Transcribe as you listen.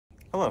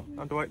Hello,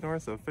 I'm Dwight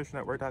Norris of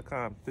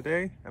fishnetwork.com.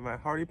 Today I'm at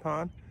Hardy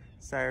Pond,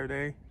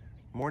 Saturday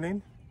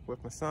morning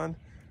with my son.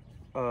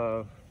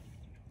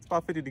 It's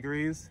about 50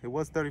 degrees. It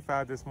was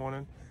 35 this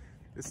morning.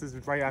 This is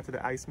right after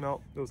the ice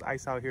melt. There was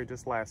ice out here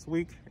just last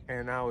week,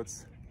 and now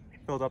it's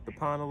filled up the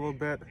pond a little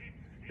bit.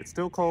 It's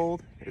still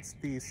cold. It's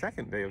the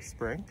second day of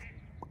spring,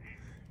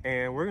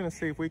 and we're gonna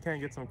see if we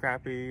can get some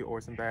crappie or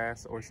some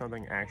bass or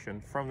something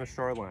action from the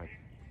shoreline.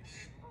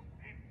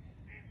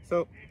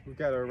 So we've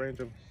got an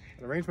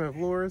arrangement of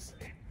lures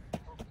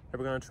that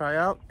we're going to try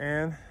out,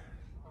 and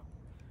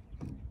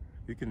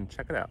you can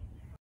check it out.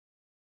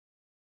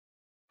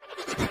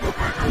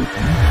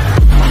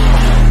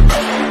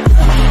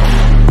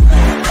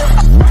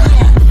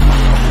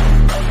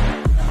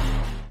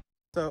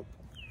 So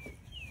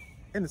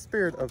in the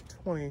spirit of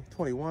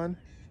 2021,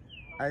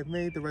 I've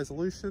made the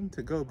resolution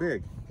to go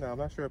big. Now I'm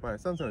not sure if my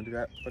son's going to do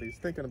that, but he's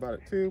thinking about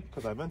it too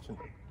because I mentioned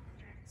it.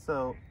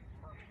 So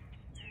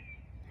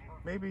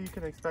maybe you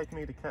can expect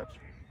me to catch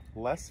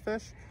less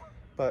fish,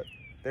 but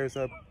there's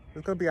going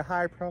to be a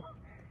high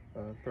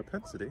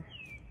propensity,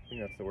 I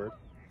think that's the word,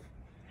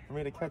 for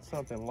me to catch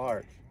something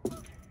large.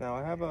 Now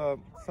I have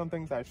some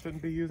things I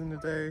shouldn't be using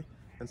today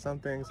and some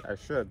things I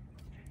should.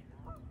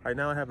 Right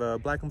now I have a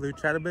black and blue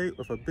chatterbait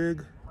with a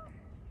big,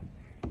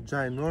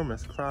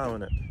 ginormous craw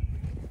in it.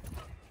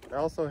 I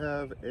also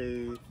have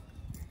a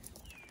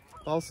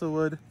balsa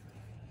wood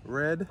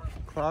red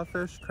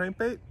crawfish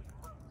crankbait,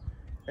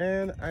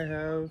 and I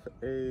have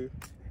a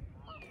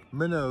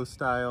minnow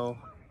style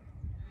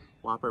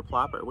whopper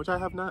plopper, which I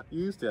have not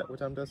used yet, which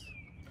I'm just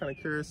kind of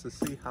curious to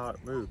see how it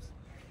moves.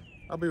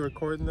 I'll be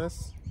recording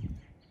this.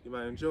 You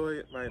might enjoy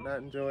it, might not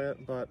enjoy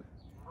it, but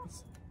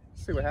let's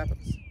see what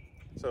happens.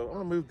 So I'm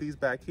gonna move these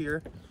back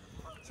here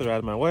so they're out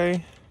of my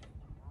way.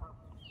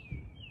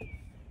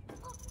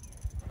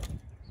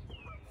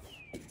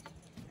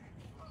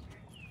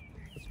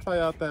 Let's try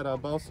out that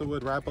balsa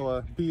wood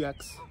Rapala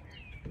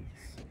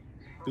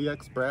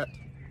BX Brat,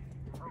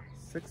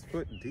 6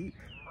 foot deep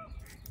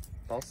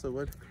balsa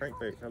wood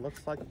crankbait. It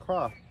looks like a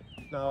craw.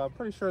 Now I'm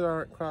pretty sure there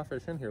aren't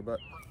crawfish in here, but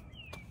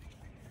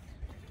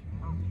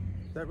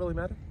does that really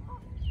matter?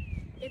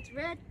 It's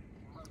red.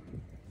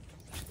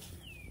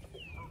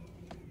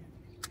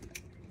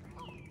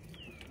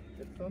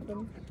 It's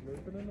something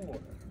moving in the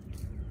water.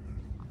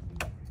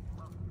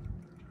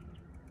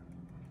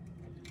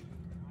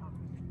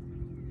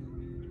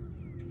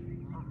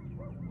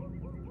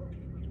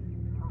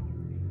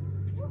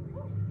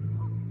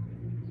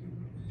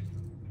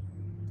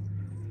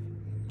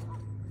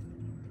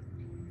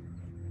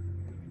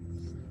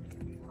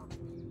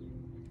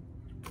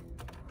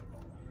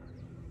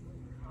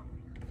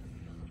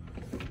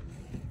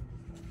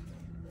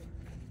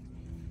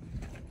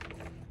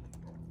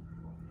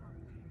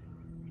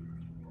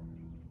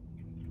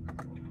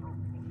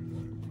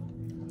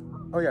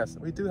 Oh yes,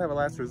 we do have a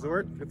last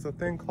resort. It's a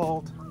thing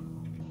called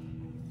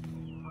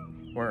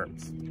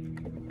worms.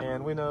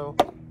 And we know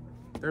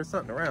there's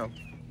something around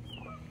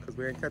because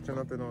we ain't catching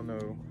nothing on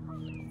no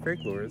fake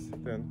lures.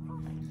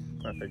 Then,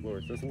 not fake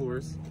lures, just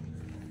lures.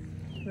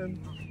 And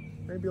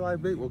maybe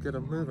live bait will get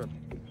them moving.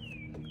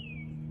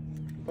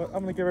 But I'm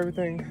gonna give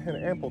everything an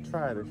ample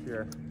try this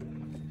year,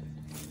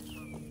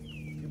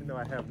 even though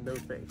I have no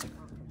faith.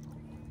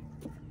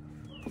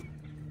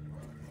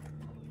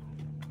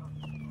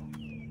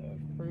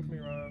 Proved me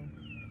wrong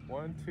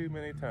one too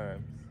many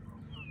times.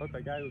 Look,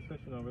 that guy who's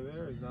fishing over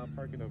there is now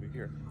parking over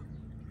here.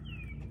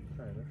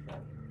 Try this side.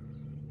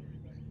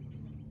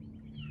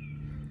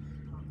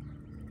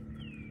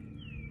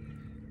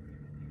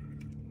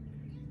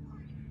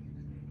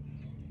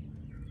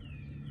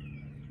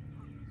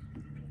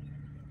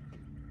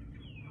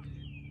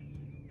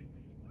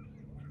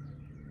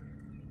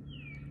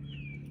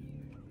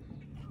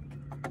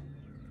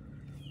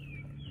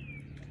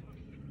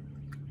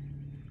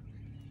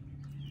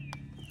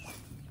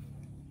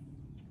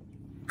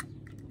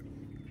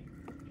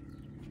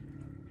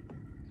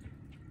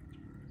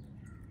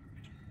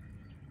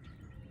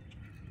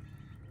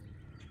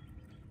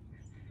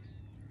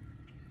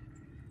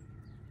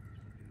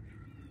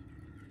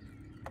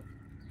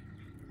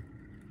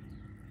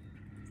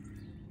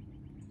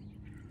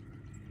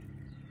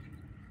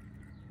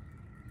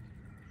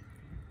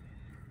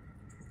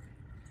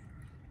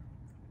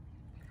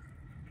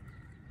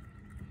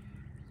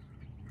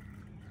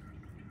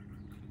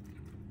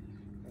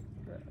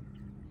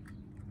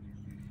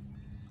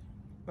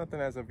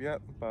 Nothing as of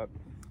yet, but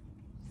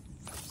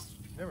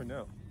you never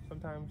know.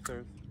 Sometimes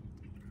there's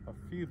a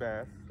few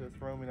bass just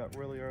roaming up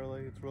really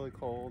early. It's really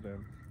cold,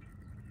 and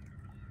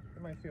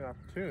it might see an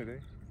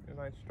opportunity. It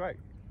might strike.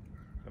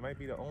 It might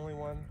be the only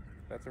one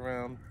that's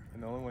around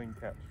and the only one you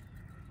can catch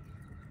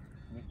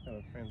in this kind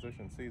of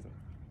transition season.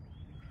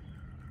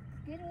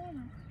 It's getting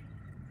warmer.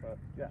 But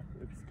yeah,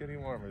 it's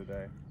getting warmer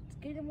today. It's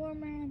getting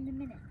warmer in a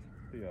minute.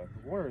 Yeah,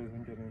 the water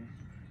isn't getting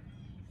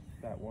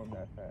that warm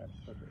that fast,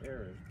 but the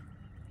air is.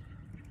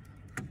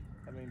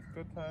 That means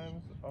good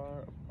times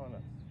are upon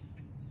us.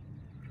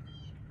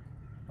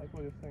 Like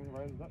where this thing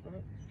rises up in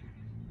it?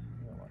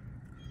 You know what?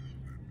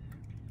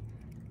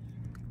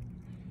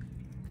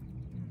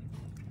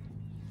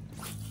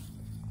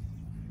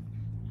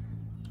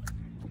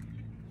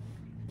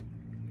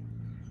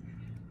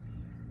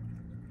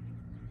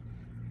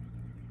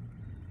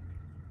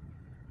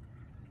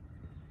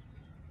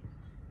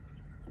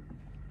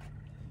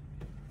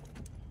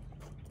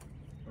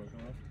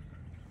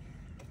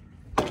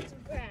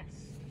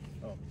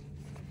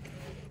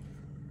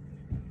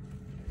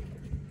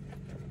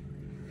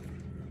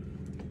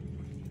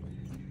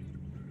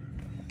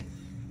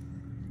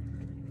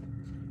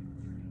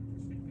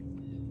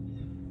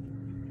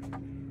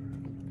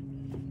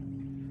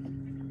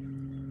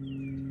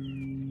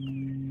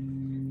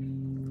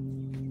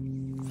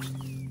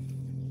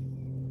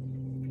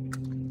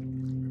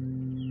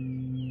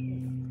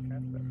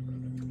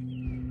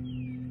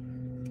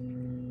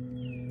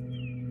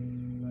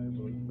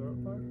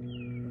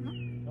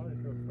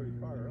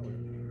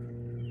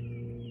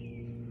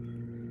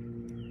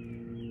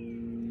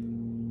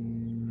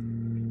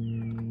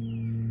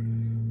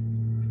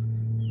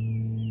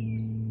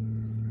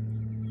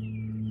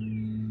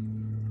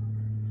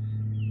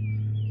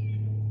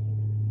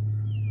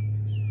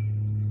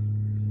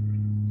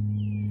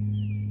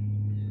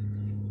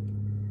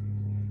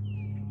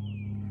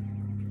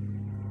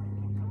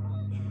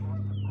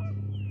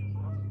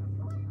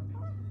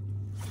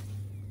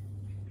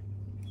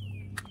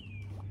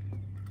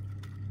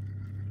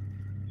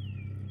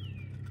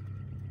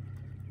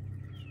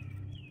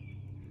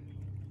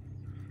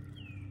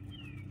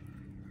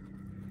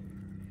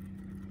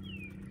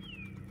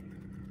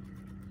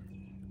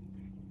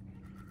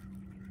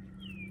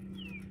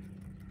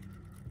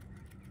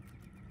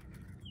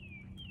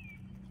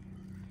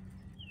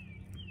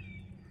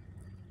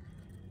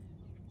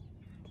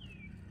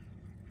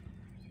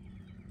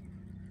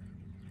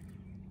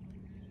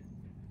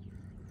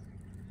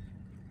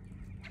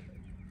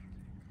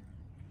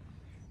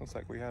 Looks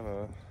like we have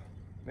a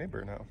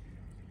neighbor now.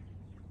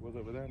 Was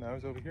over there, now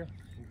he's over here.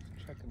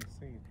 He's checking the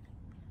scene.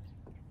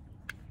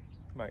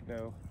 Might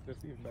know this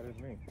even better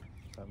than me.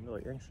 So I'm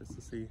really anxious to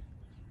see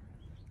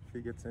if he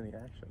gets any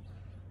action.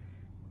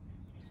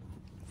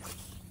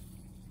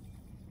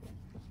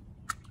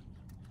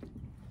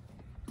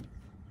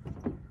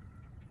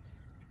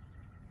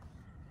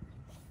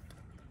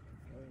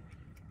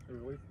 They're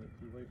releasing it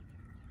too late.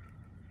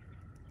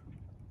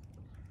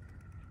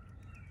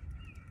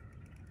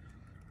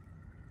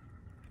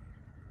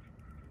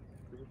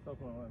 Give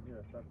yourself one line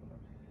here, that's enough.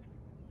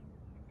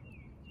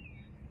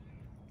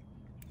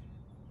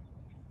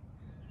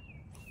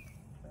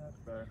 That's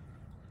better.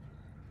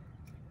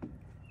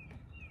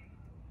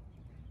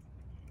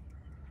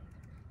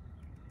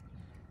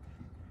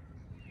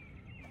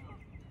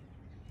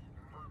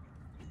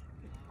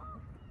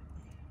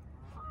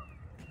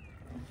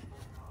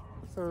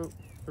 So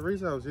the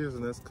reason I was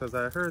using this because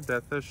I heard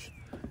that fish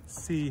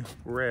see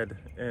red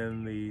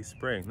in the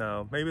spring.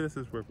 Now maybe this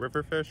is with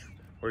river fish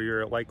where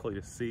you're likely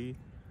to see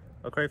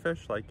a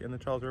crayfish like in the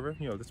Charles River.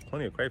 You know, there's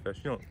plenty of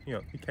crayfish. You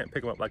can't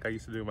pick them up like I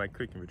used to do in my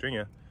creek in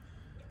Virginia,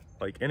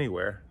 like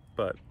anywhere,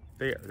 but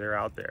they're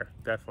out there,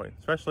 definitely,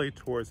 especially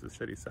towards the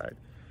city side.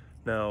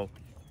 Now,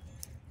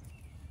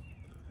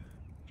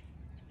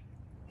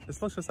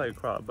 this looks just like a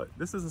craw, but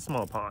this is a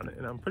small pond,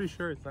 and I'm pretty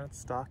sure it's not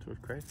stocked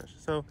with crayfish.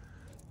 So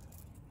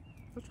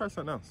let's try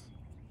something else.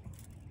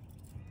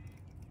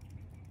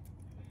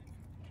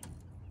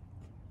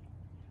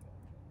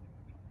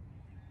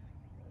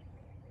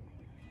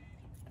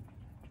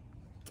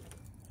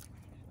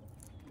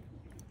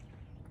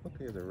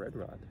 Okay, there's a red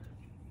rod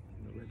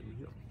and a red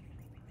reel.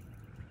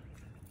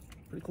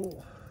 Pretty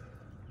cool.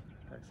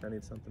 Actually, I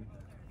need something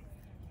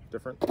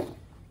different.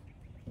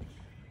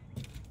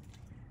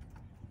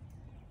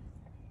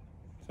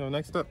 So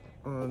next up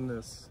on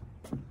this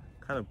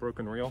kind of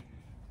broken reel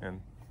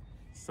and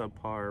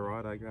subpar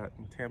rod I got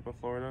in Tampa,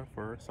 Florida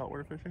for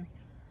saltwater fishing.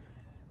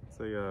 It's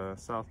a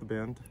South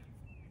Bend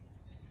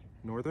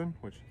Northern,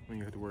 which when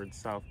you hit the word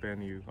South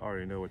Bend, you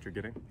already know what you're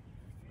getting.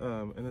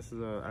 And this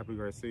is a Abu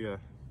Garcia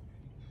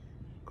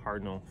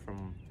Cardinal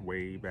from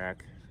way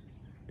back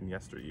in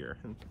yesteryear.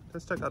 And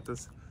just check out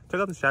this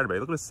chatterbait.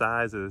 Look at the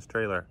size of this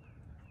trailer.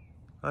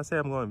 I say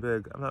I'm going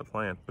big, I'm not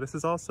playing. But this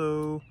is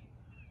also,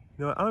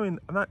 you know, I'm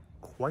not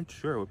quite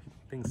sure what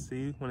things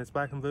see when it's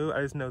black and blue.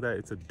 I just know that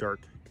it's a dark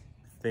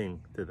thing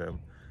to them.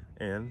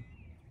 And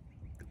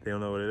if they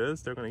don't know what it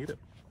is, they're gonna eat it.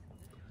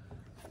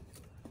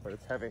 But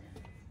it's heavy,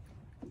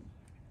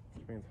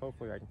 which means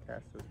hopefully I can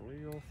cast this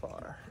real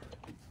far.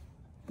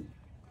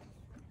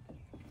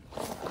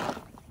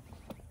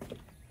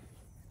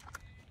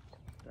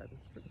 That is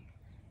true.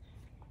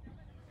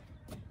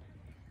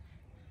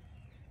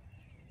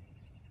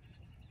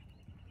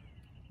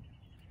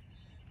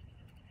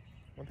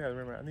 One thing I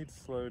remember, I need to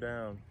slow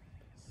down.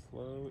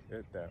 Slow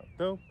it down.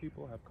 Though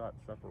people have caught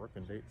stuff for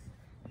working baits,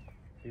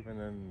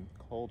 even in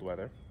cold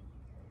weather.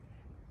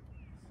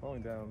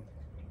 Slowing down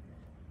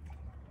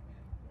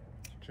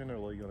is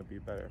generally going to be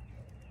better.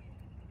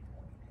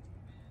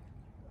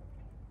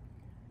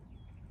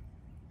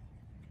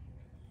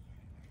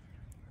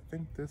 I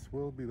think this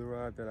will be the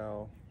rod that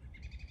I'll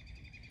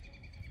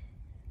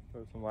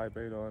throw some live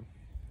bait on.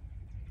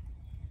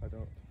 I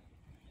don't.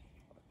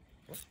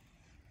 What?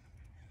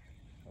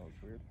 That was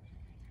weird.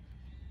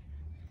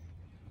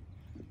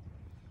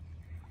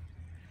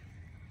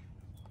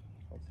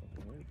 Felt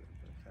something weird there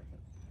for a second.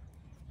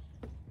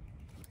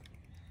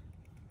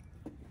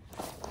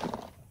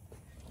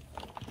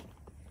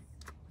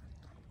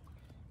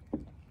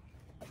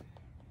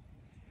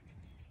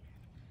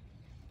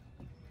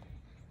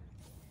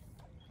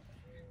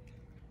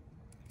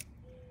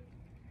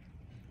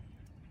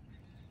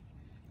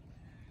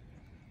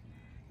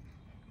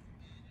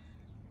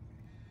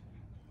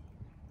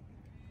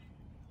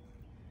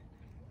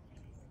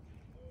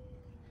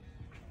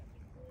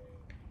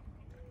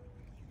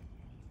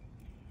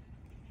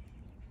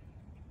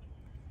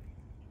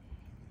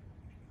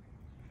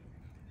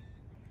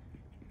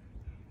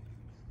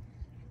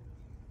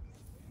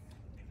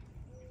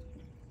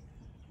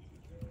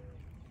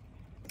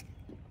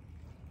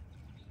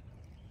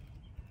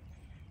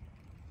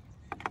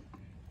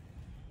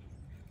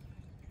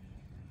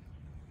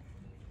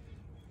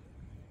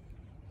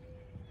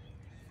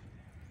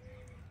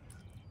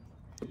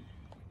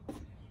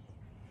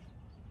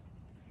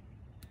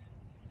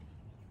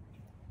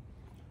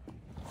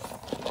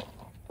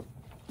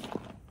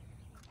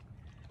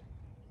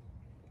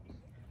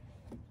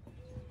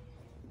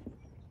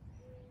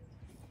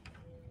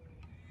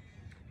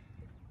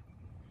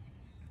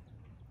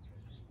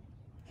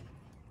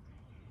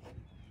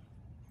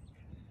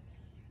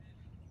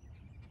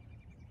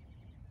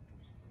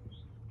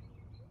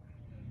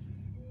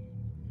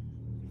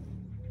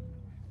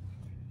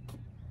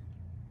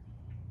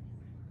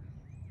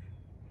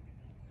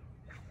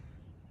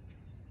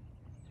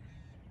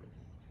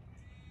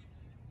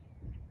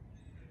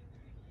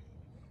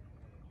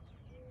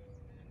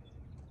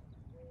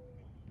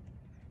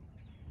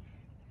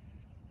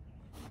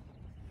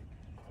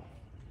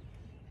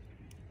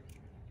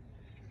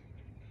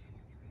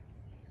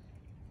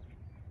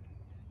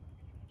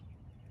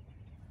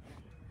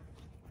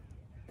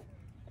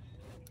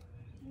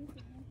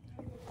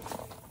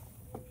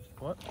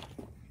 What?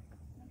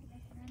 Making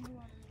it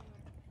underwater.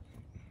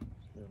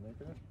 You're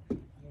making it?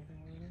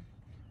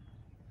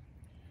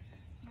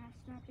 Now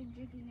stopping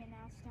jigging and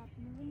now stop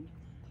moving.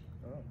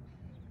 Oh.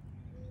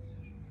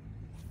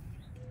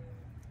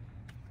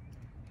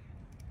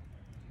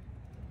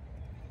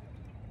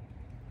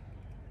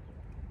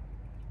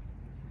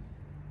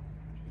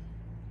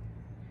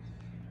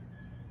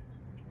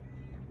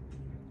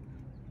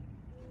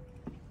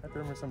 I have to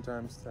remember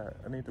sometimes that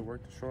I need to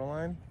work the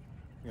shoreline,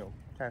 you know,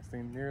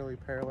 casting nearly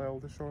parallel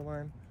to the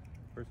shoreline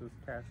versus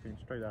casting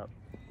straight out.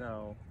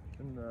 Now,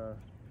 in the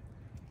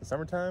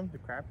summertime, the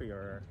crappie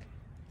are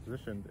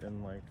positioned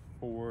in like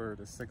 4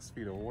 to 6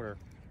 feet of water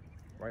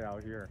right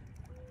out here.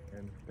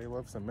 And they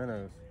love some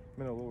minnow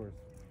lures,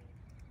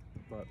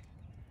 but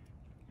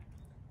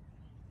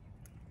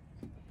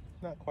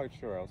not quite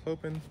sure. I was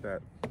hoping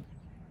that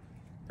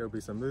there would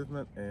be some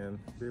movement and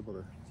be able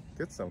to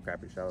get some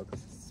crappie shallow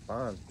because it's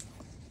spawn.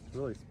 It's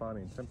really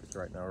spawning temperature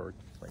right now. We're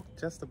like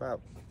just about,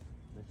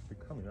 they should be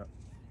coming up.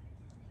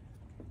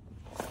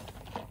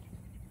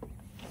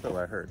 So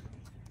I heard.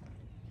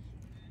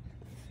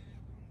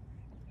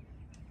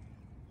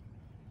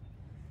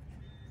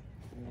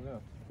 Yeah,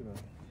 gonna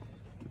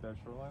hit that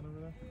shoreline over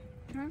there?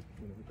 Huh?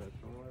 Gonna hit that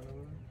shoreline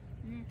over there?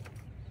 Yeah.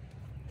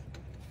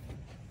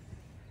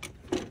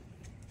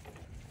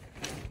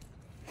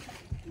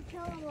 You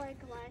tell them like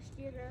last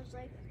year there was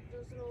like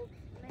those little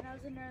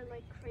minnows in there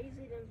like crazy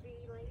to be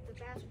like the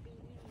bass would be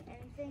eating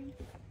anything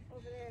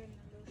over there in the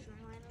little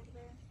shoreline over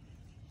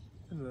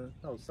there.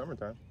 That was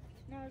summertime.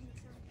 No, it wasn't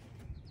summer.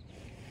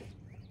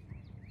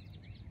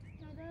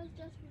 No, that was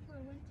just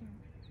before winter.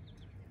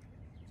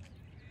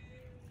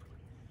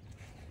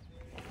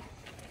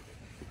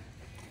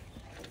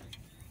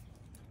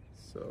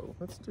 So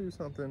let's do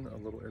something a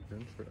little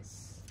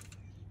adventurous.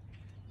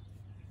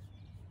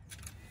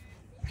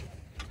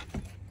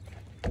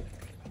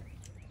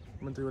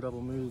 I'm gonna do a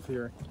double move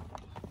here.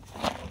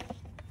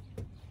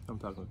 I'm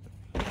talking with you.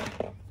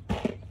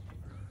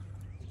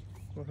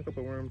 We'll hook up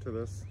a worm to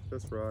this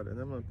rod, and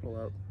then I'm gonna pull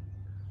out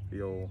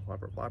the old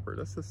whopper flopper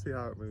just to see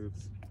how it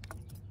moves.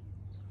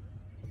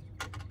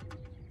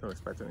 Don't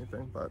expect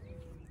anything, but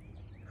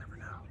you never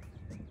know.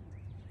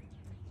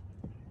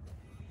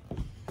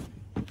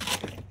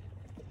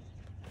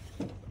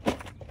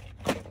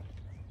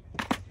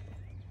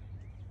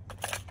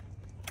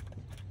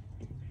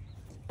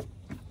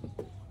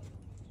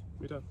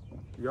 You done?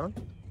 You gone?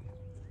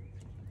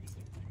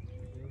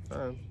 You're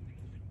fine.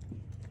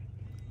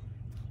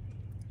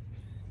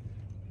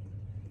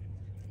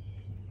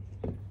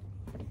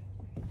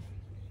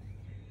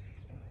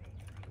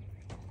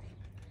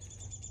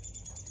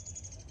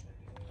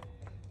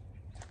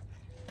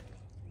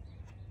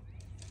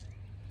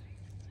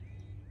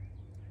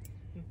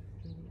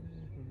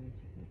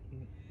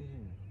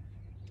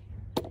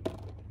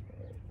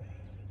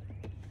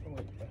 Oh,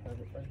 wait, I have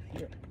it right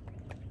here.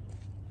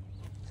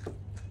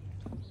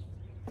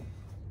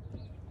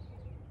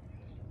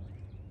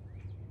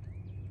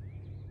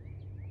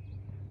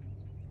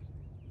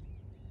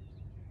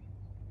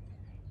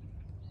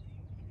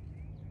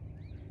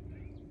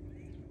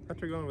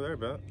 How'd you go over there,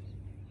 Bet?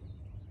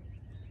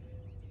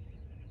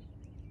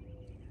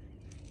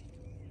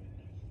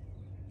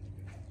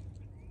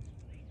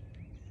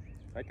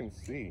 I can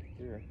see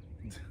here.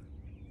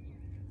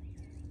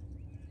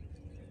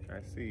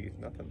 I see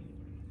nothing.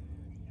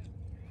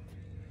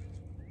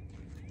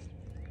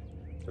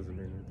 Doesn't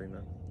mean anything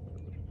though.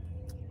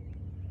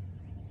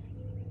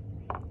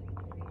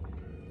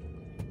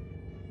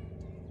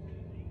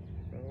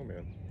 Oh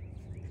man.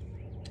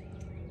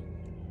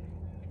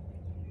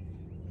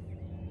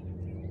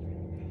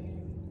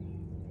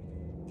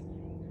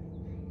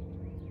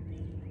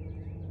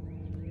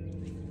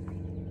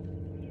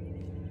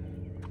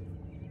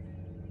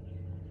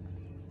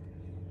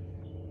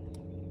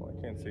 Well, I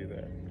can't see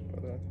there,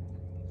 but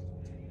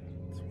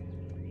it's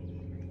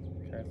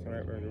casting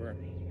right where they were.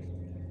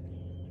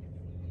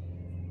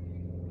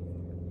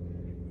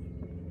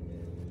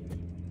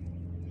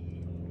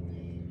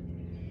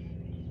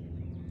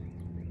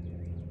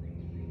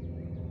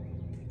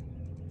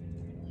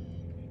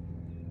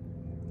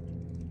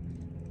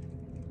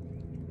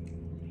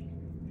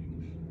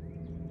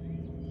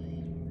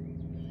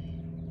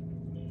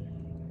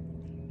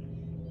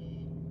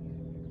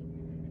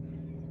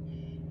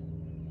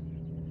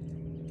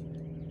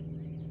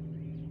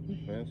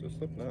 Man, it's a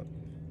slip knot.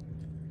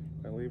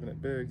 By leaving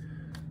it big,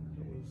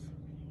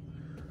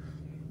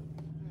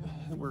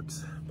 it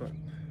works, but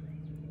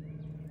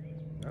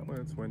not when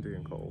it's windy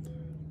and cold.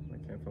 I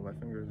can't feel my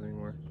fingers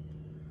anymore.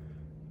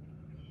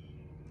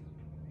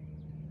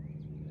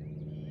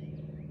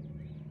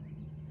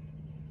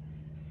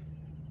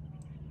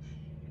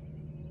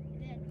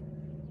 Dad,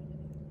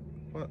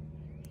 What?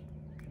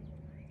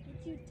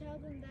 did you tell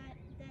them that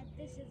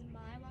this is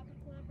my whopper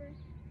flopper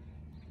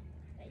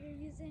that you're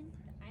using?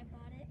 That I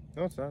bought it?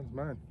 No, it's not. It's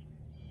mine.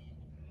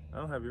 I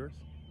don't have yours.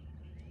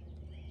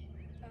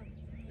 Oh.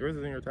 Yours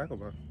is in your tackle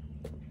box.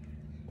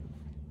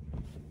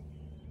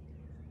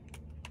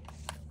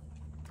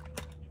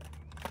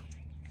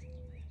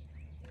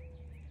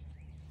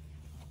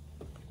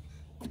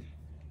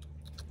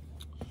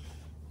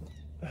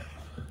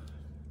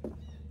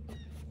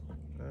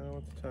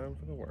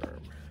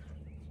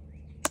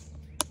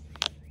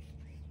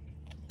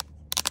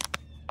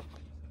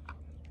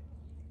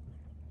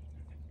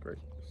 great,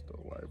 still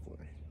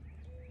lively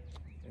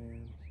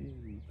and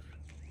huge.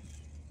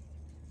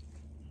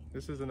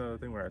 This is another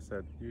thing where I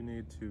said you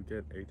need to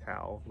get a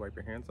towel to wipe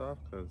your hands off,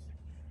 because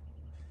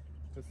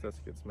this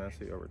just gets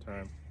messy over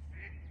time.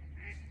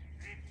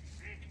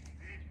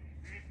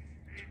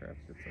 Crap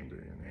gets under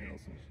your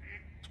nails.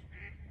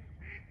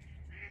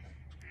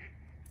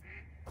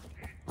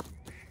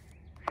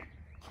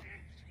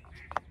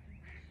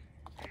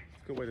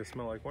 It's a good way to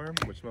smell like worm,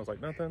 which smells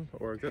like nothing,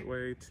 or a good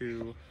way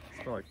to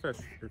smell like fish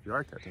if you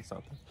are catching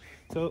something.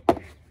 So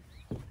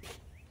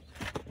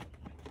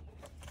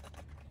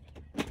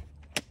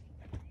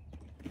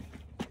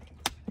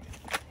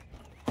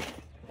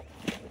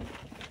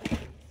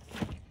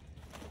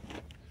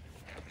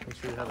make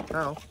sure you have a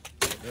towel.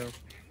 There you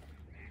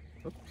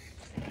go. Oops.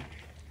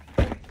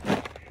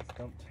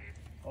 Dumped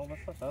all my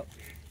stuff out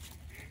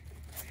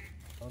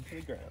onto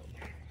the ground.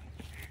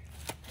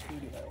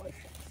 Including my license.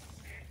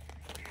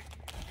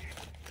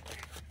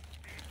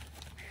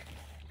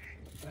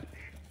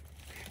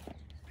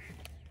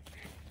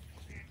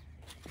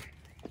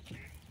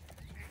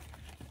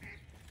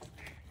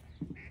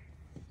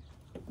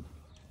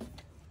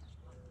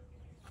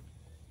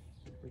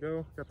 There we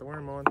go, got the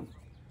worm on.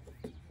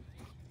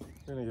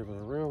 Gonna give it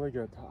a really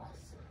good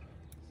toss.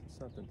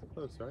 Something too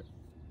close, right?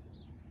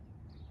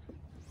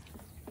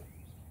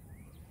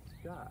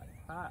 Sky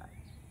high.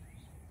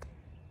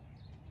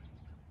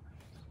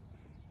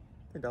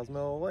 I think that was the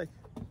middle of the lake.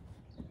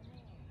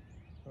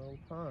 Oh,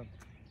 pond.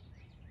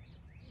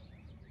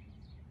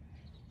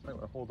 Might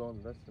want to hold on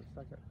to this for a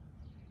second.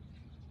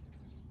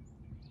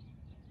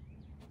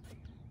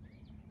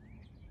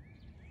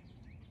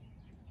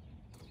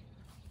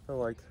 I feel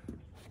like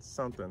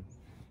something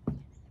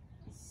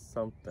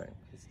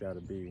has got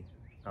to be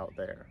out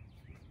there.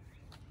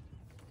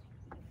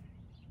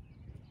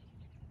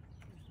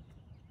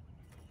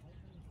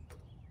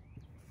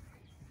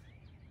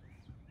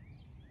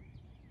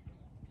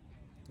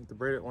 With the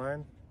braided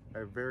line, I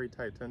have very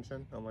tight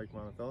tension, unlike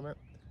monofilament,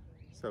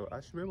 so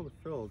I should be able to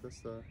feel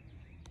just a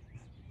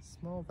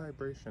small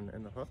vibration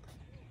in the hook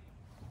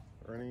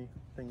or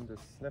anything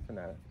just sniffing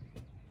at it,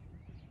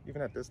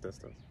 even at this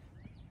distance.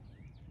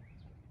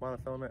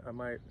 Monofilament, I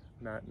might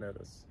not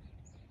notice.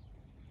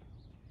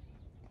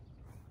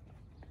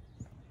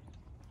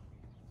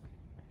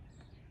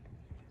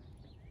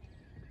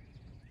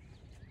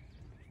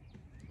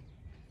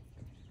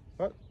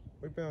 But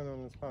we've been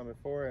on this pond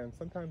before, and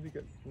sometimes you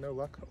get no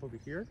luck over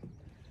here.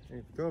 And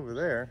if you go over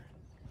there,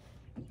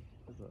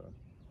 there's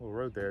a little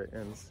road there that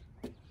ends.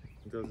 It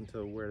goes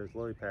into where there's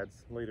lily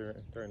pads later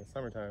during the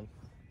summertime,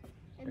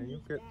 and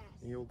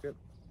you'll get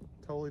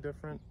totally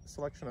different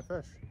selection of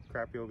fish.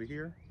 Crappie over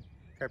here,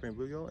 crappie and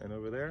bluegill, and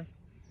over there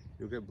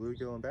you'll get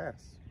bluegill and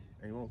bass,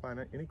 and you won't find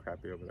any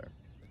crappie over there.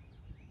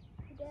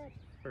 Dad.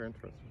 Very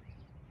interesting.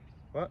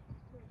 What?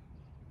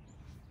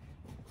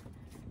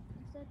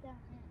 I said down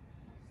here.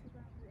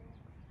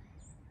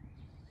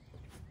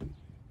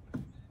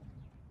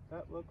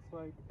 That looks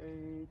like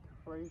a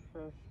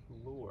crayfish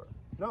lure.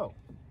 No,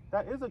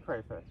 that is a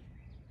crayfish.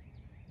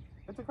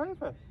 It's a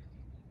crayfish.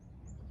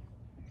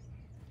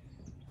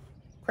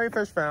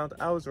 Crayfish found.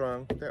 I was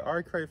wrong. There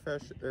are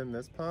crayfish in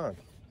this pond,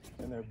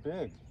 and they're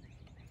big.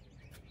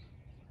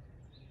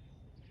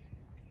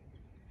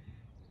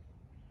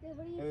 Dad,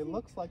 what do you It see?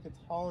 looks like it's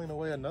hauling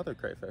away another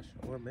crayfish,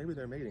 or maybe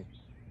they're mating.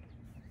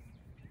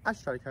 I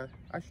should try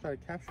to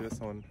capture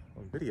this on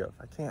video if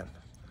I can.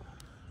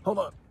 Hold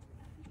on.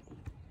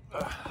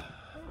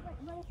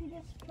 What if you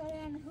just put it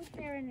on the hook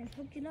there and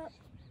hook it up?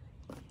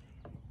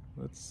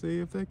 Let's see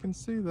if they can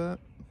see that.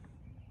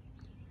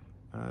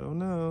 I don't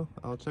know.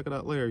 I'll check it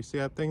out later. You see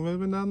that thing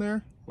moving down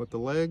there with the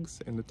legs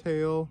and the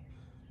tail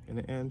and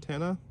the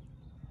antenna?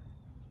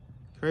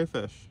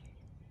 Crayfish.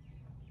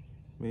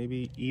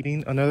 Maybe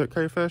eating another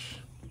crayfish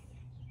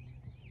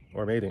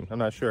or mating. I'm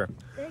not sure.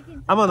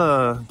 I'm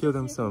gonna give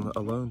them some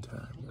alone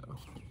time though,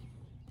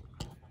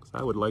 because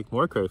I would like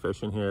more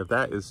crayfish in here if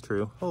that is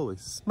true. Holy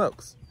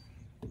smokes.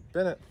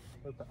 Bennett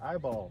with the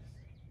eyeballs.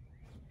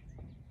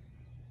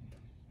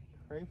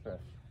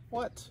 Crayfish.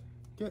 What?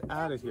 Get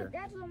out of here.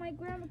 That's what my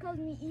grandma calls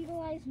me,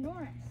 Eagle-Eyed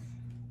Norris.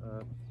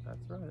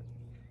 That's right.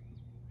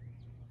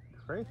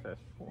 Crayfish.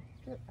 Well,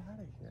 get out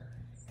of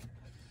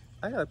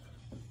here.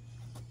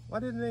 Why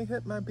didn't they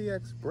hit my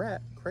BX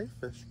Brat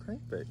crayfish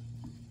crankbait?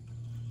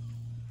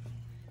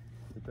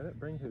 Did Bennett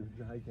bring his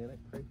gigantic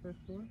crayfish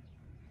lure?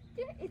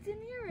 Yeah, it's in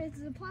here.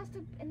 It's a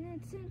plastic, and then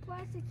it's in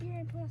plastic here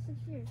and plastic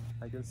here.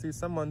 I can see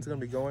someone's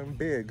gonna be going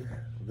big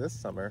this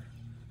summer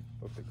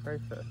with the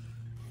crayfish.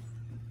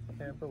 I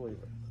can't believe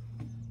it.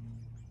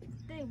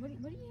 Dave,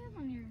 what do you have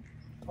on here?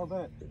 Oh,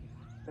 that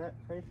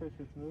crayfish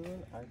is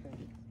moving. I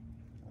think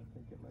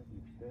it might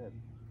be dead.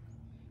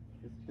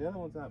 The other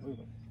one's not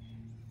moving.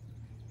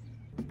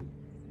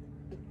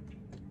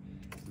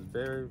 This is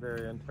very,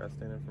 very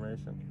interesting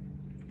information.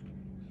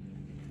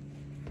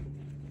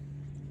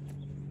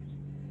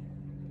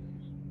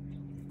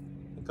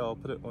 I think I'll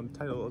put it on the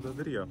title of the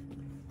video.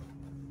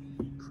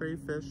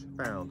 Crayfish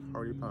found,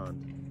 Hardy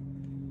Pond.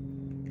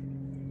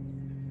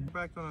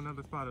 Back on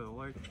another spot of the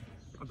lake.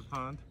 of the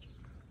pond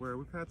where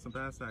we've had some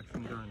bass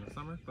action during the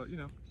summer, but you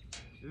know,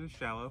 it is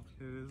shallow,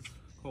 it is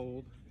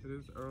cold, it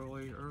is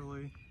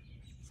early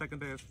second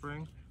day of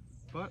spring,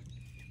 but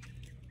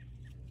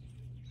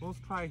we'll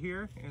try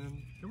here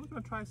and then we're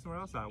gonna try somewhere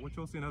else out, which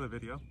you'll see another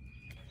video,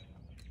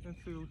 and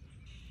see if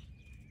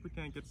we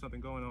can get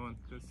something going on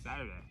this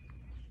Saturday.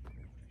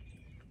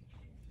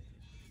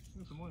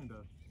 Look at the morning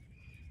dove.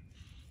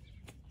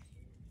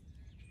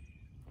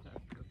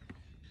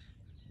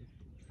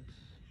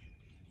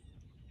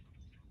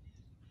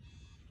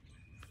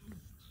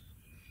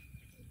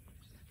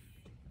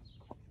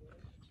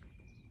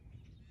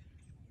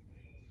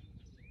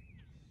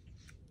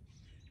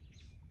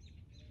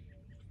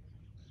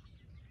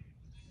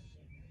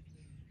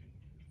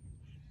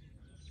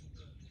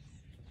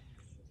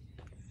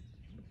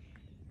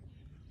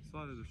 A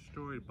lot of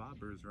destroyed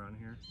bobbers around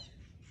here.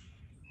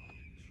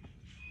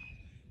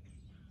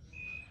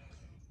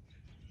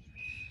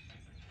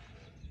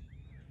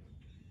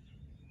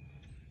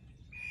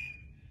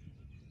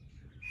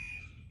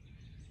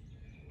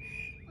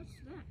 What's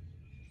that?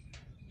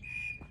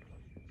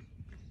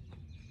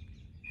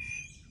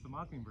 It's a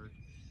mockingbird.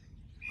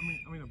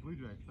 I mean a blue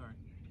jay, sorry.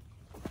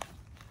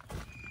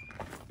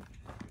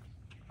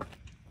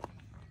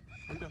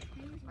 Here we go.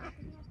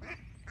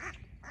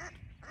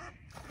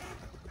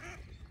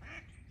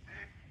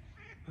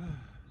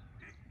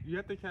 You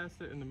have to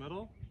cast it in the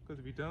middle, because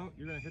if you don't,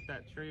 you're going to hit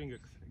that tree and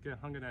get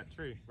hung in that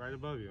tree right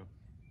above you.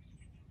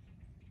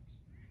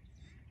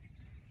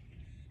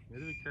 You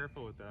have to be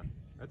careful with that.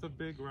 That's a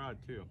big rod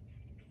too.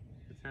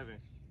 It's heavy.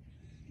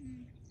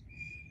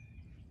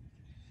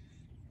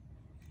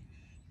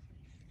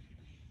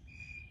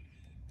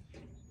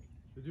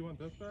 Did you want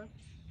this guy?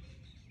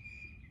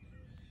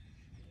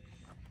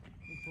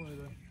 Just wanted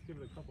to give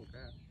it a couple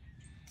casts.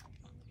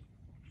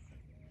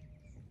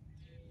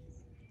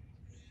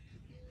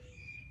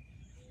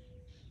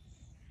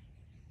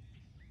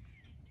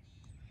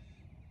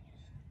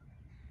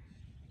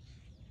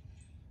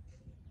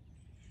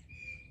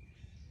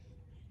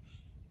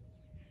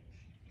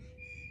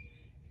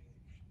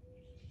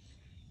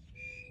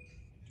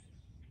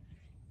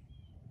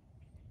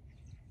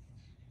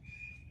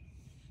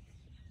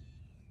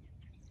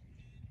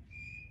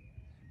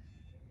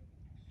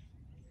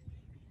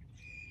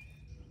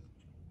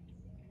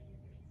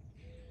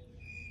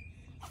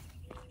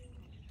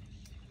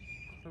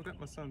 So I've got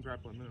my son's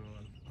grappling minnow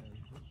on, and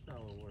it's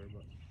shallow water,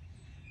 but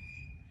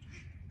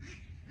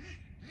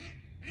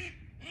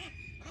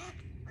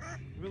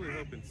really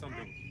hoping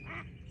something.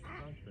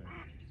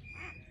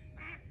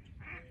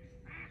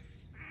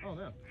 Oh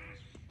no, I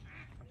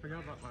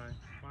forgot about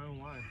my own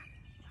line.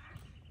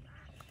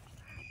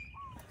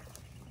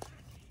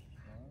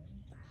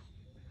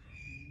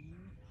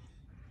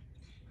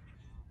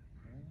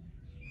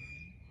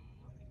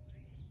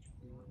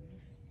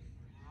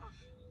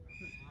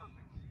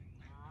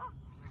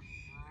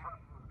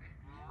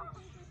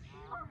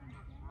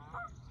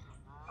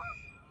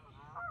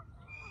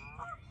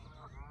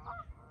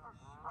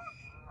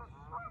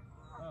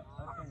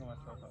 I tangled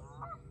myself up.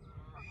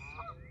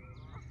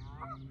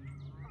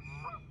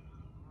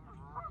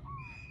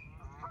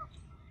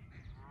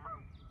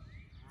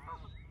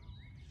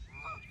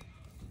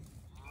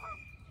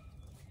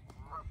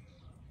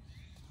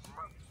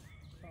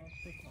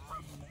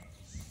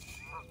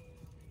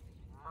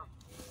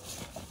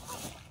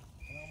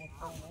 And I almost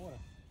fell in the water.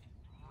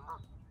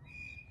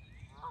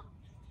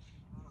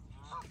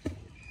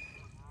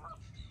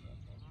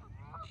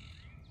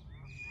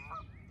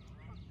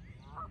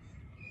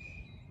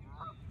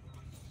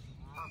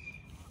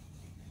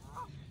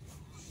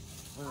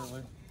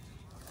 Literally,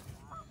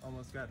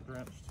 almost got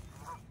drenched.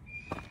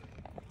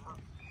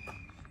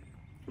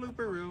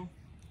 Blooper reel.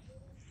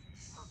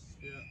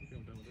 Yeah, I think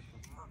I'm done with this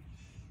one.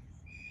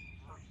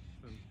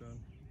 Sun's done.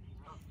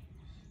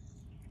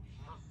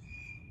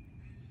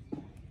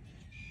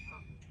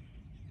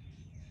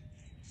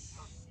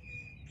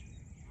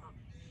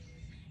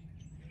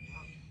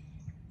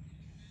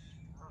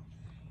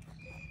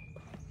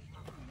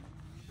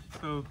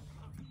 So,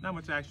 not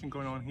much action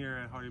going on here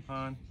at Hardy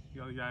Pond.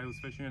 The other guy who's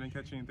fishing didn't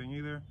catch anything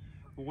either.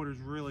 The water's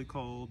really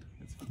cold.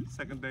 It's the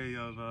second day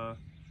of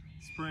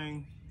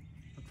spring.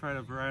 I've tried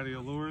a variety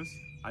of lures.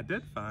 I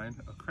did find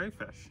a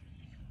crayfish.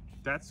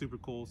 That's super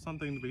cool.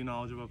 Something to be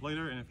knowledgeable of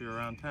later. And if you're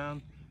around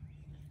town,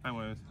 I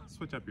want to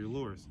switch up your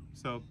lures.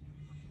 So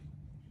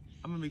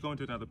I'm going to be going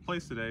to another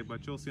place today,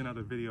 but you'll see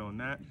another video on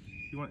that.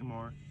 If you want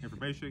more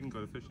information, you can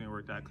go to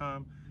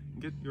fishingnetwork.com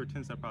and get your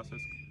 10-step process.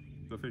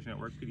 Go Fishing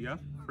Network PDF,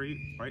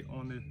 free, right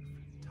on the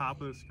top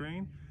of the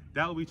screen.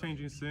 That will be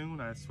changing soon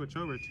when I switch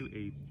over to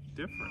a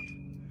different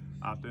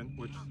opt-in,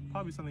 which is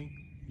probably something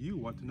you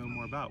want to know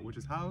more about, which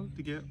is how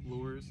to get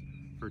lures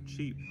for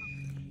cheap.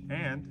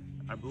 And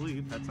I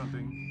believe that's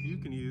something you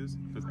can use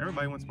because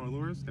everybody wants more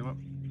lures. They want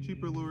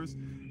cheaper lures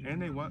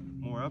and they want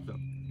more of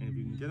them. And if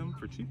you can get them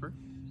for cheaper,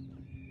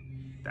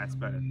 that's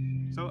better.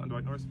 So on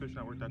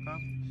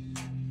DwightNorrisFishingNetwork.com,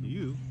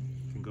 you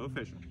can go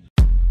fishing.